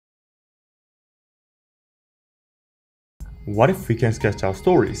What if we can sketch out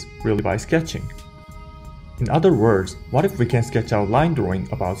stories really by sketching? In other words, what if we can sketch out line drawing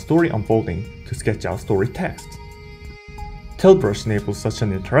about story unfolding to sketch out story text? TaleBrush enables such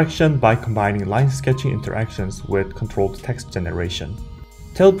an interaction by combining line sketching interactions with controlled text generation.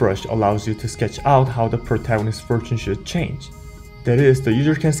 TaleBrush allows you to sketch out how the protagonist's fortune should change. That is, the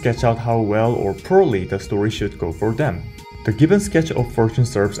user can sketch out how well or poorly the story should go for them. The given sketch of fortune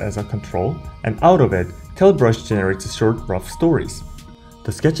serves as a control, and out of it, TaleBrush generates short, rough stories.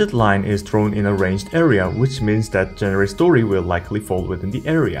 The sketched line is drawn in a ranged area, which means that generated story will likely fall within the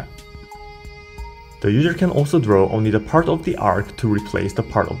area. The user can also draw only the part of the arc to replace the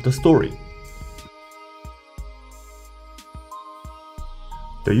part of the story.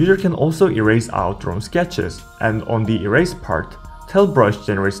 The user can also erase out drawn sketches, and on the erased part, TaleBrush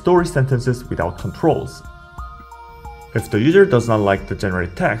generates story sentences without controls. If the user does not like the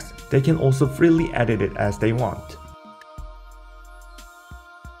generated text, they can also freely edit it as they want.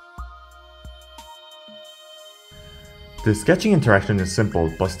 The sketching interaction is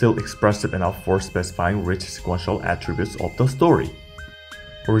simple but still expressive enough for specifying rich sequential attributes of the story.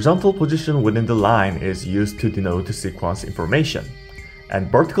 Horizontal position within the line is used to denote sequence information,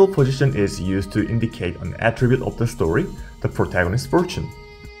 and vertical position is used to indicate an attribute of the story, the protagonist's fortune.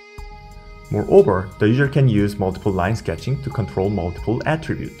 Moreover, the user can use multiple line sketching to control multiple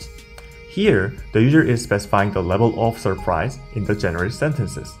attributes. Here, the user is specifying the level of surprise in the generated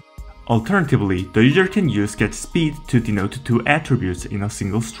sentences. Alternatively, the user can use sketch speed to denote two attributes in a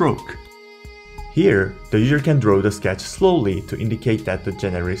single stroke. Here, the user can draw the sketch slowly to indicate that the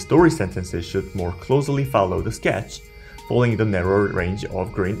generated story sentences should more closely follow the sketch, falling in the narrower range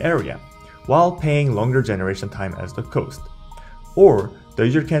of green area, while paying longer generation time as the cost. Or, the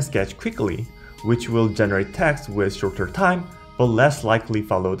user can sketch quickly, which will generate text with shorter time but less likely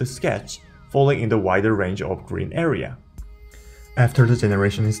follow the sketch, falling in the wider range of green area. After the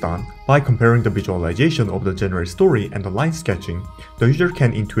generation is done, by comparing the visualization of the generated story and the line sketching, the user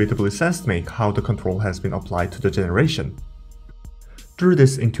can intuitively sense-make how the control has been applied to the generation. Through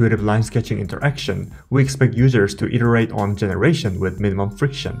this intuitive line sketching interaction, we expect users to iterate on generation with minimum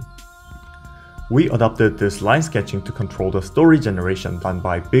friction. We adopted this line sketching to control the story generation done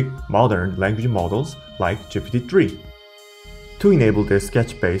by big, modern language models like GPT-3. To enable this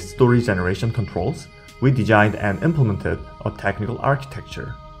sketch-based story generation controls, we designed and implemented a technical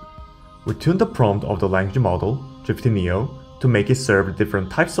architecture. We tuned the prompt of the language model, GPT-Neo, to make it serve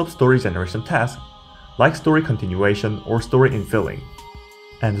different types of story generation tasks, like story continuation or story infilling.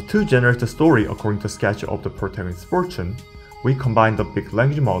 And to generate the story according to the sketch of the protagonist's fortune, we combined the big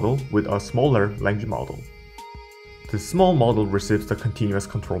language model with a smaller language model. The small model receives the continuous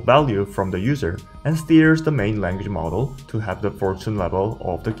control value from the user and steers the main language model to have the fortune level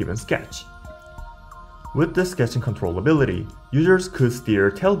of the given sketch. With this sketching controllability, users could steer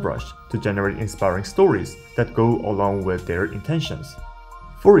TaleBrush to generate inspiring stories that go along with their intentions.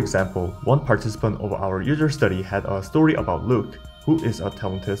 For example, one participant of our user study had a story about Luke, who is a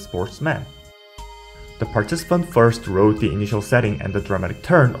talented sportsman. The participant first wrote the initial setting and the dramatic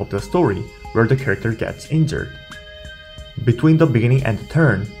turn of the story where the character gets injured. Between the beginning and the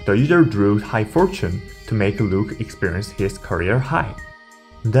turn, the user drew high fortune to make Luke experience his career high.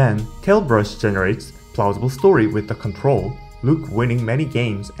 Then, TaleBrush generates plausible story with the control, Luke winning many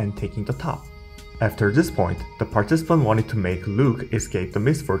games and taking the top. After this point, the participant wanted to make Luke escape the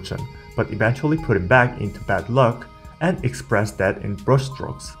misfortune, but eventually put him back into bad luck and expressed that in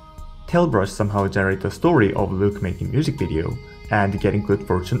brushstrokes. TaleBrush somehow generated the story of Luke making music video and getting good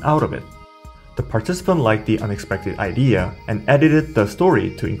fortune out of it. The participant liked the unexpected idea and edited the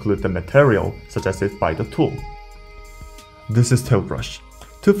story to include the material such as if by the tool. This is TaleBrush.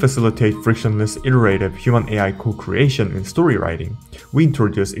 To facilitate frictionless iterative human-AI co-creation in story writing, we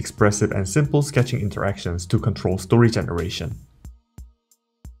introduce expressive and simple sketching interactions to control story generation.